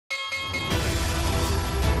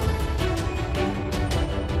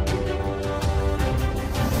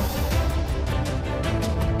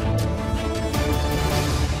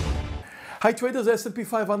Hi traders, S&P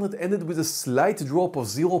 500 ended with a slight drop of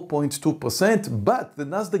 0.2%, but the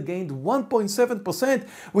Nasdaq gained 1.7%,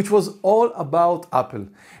 which was all about Apple.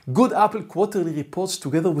 Good Apple quarterly reports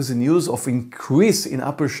together with the news of increase in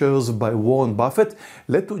Apple shares by Warren Buffett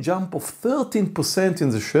led to a jump of 13% in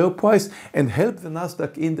the share price and helped the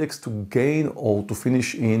Nasdaq index to gain or to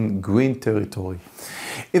finish in green territory.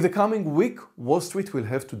 In the coming week, Wall Street will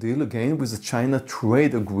have to deal again with the China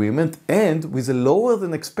trade agreement and with the lower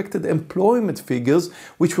than expected employment figures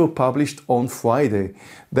which were published on Friday.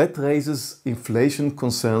 That raises inflation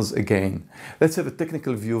concerns again. Let's have a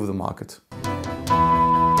technical view of the market.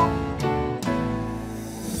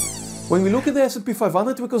 When we look at the S&P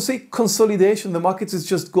 500, we can see consolidation. The market is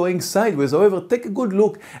just going sideways. However, take a good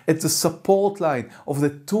look at the support line of the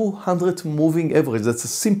 200 moving average. That's a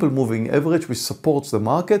simple moving average which supports the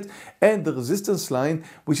market, and the resistance line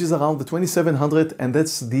which is around the 2700, and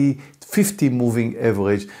that's the 50 moving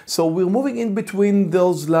average. So we're moving in between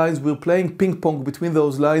those lines. We're playing ping pong between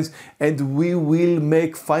those lines, and we will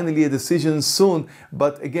make finally a decision soon.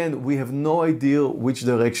 But again, we have no idea which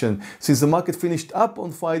direction. Since the market finished up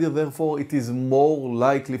on Friday, therefore it is more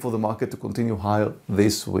likely for the market to continue higher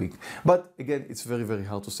this week. But again, it's very, very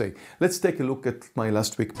hard to say. Let's take a look at my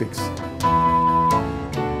last week picks.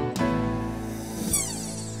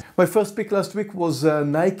 My first pick last week was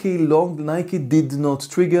Nike long. Nike did not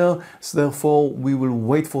trigger, so therefore we will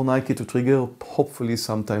wait for Nike to trigger, hopefully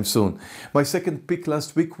sometime soon. My second pick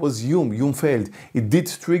last week was Yum. Yum failed. It did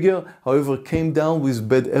trigger, however came down with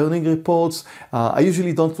bad earning reports. I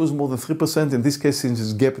usually don't lose more than 3%. In this case, since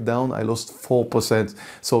it's gapped down, I lost 4%.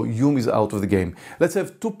 So Yum is out of the game. Let's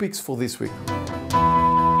have two picks for this week.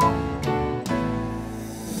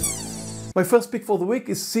 My first pick for the week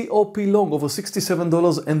is COP long over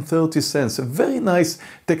 $67.30. A very nice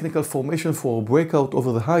technical formation for a breakout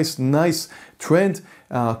over the highs. Nice trend.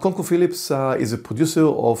 ConocoPhillips is a producer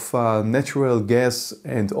of natural gas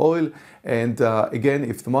and oil. And again,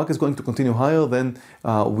 if the market is going to continue higher, then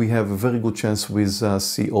we have a very good chance with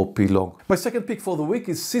COP long. My second pick for the week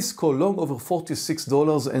is Cisco long over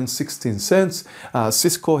 $46.16.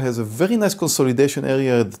 Cisco has a very nice consolidation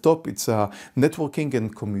area at the top. It's a networking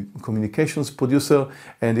and communications producer.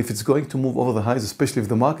 And if it's going to move over the highs, especially if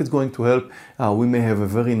the market is going to help, we may have a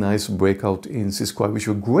very nice breakout in Cisco. I wish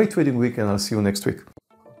you a great trading week, and I'll see you next week.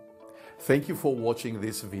 Thank you for watching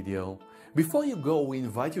this video. Before you go, we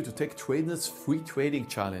invite you to take Tradenet's free trading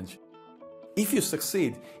challenge. If you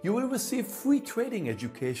succeed, you will receive free trading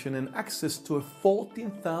education and access to a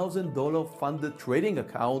 $14,000 funded trading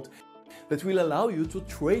account that will allow you to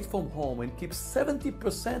trade from home and keep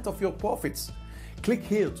 70% of your profits. Click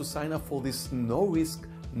here to sign up for this no-risk,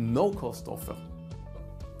 no-cost offer.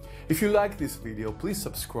 If you like this video, please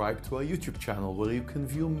subscribe to our YouTube channel where you can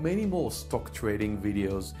view many more stock trading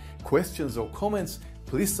videos. Questions or comments,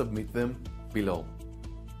 please submit them below.